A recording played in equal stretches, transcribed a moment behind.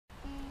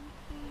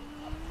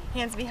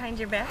Hands behind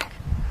your back.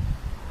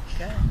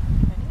 Good. Ready?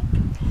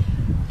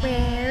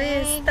 Where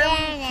is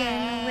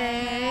Thumbkin?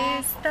 Where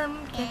is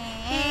Thumbkin?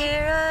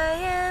 Here I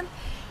am.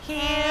 Here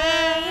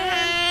I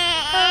am.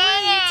 How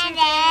are you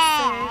today,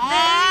 sir?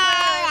 Very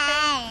well,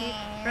 thank you.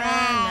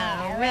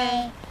 Run away.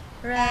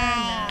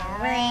 Run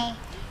away.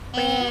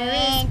 Where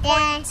is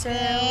Pointer?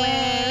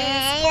 Where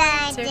is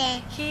Pointer?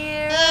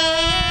 Here I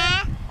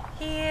am.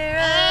 Here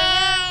I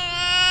am.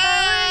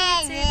 How are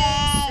you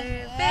today, sir?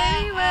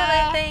 Very well,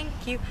 I thank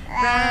you.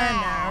 Run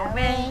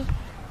away.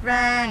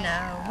 Run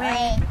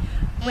away.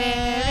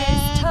 Where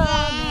is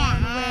Tall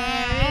Man?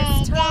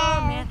 Where is Tall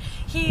Man?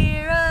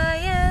 Here I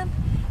am.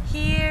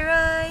 Here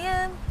I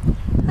am.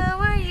 How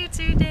are you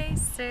today,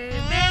 sir?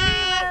 Very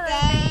well, I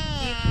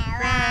thank you.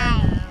 Run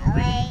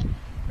away.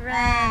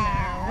 Run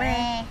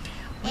away.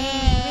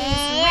 Where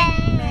is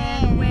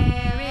Wingman?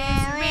 Where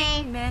is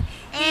Wingman?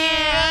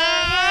 Here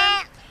I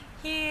am.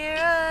 Here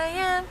I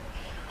am.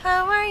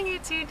 How are you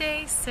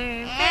today,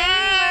 sir? Very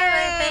well,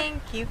 I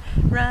thank you.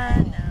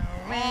 Run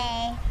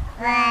away.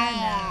 Run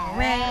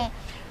away.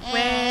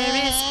 Where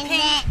is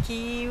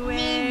Pinky?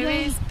 Where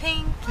is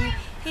Pinky?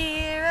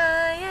 Here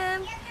I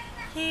am.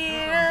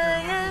 Here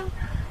I am.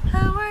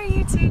 How are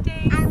you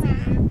today, sir?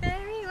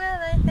 Very well,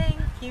 I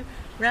thank you.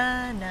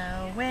 Run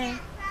away.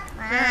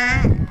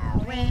 Run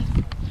away.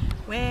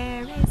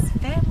 Where is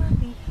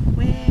family?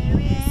 Where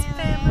is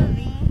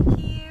family?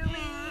 Here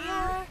we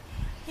are.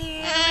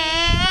 Here we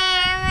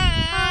are.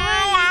 How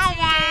are you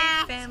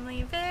today,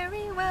 family?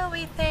 Very well,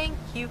 we thank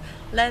you.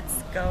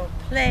 Let's go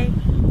play.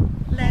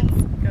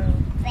 Let's go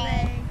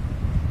play.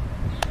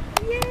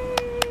 Yay!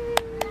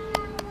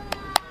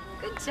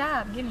 Good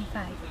job. Give me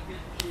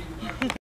 5.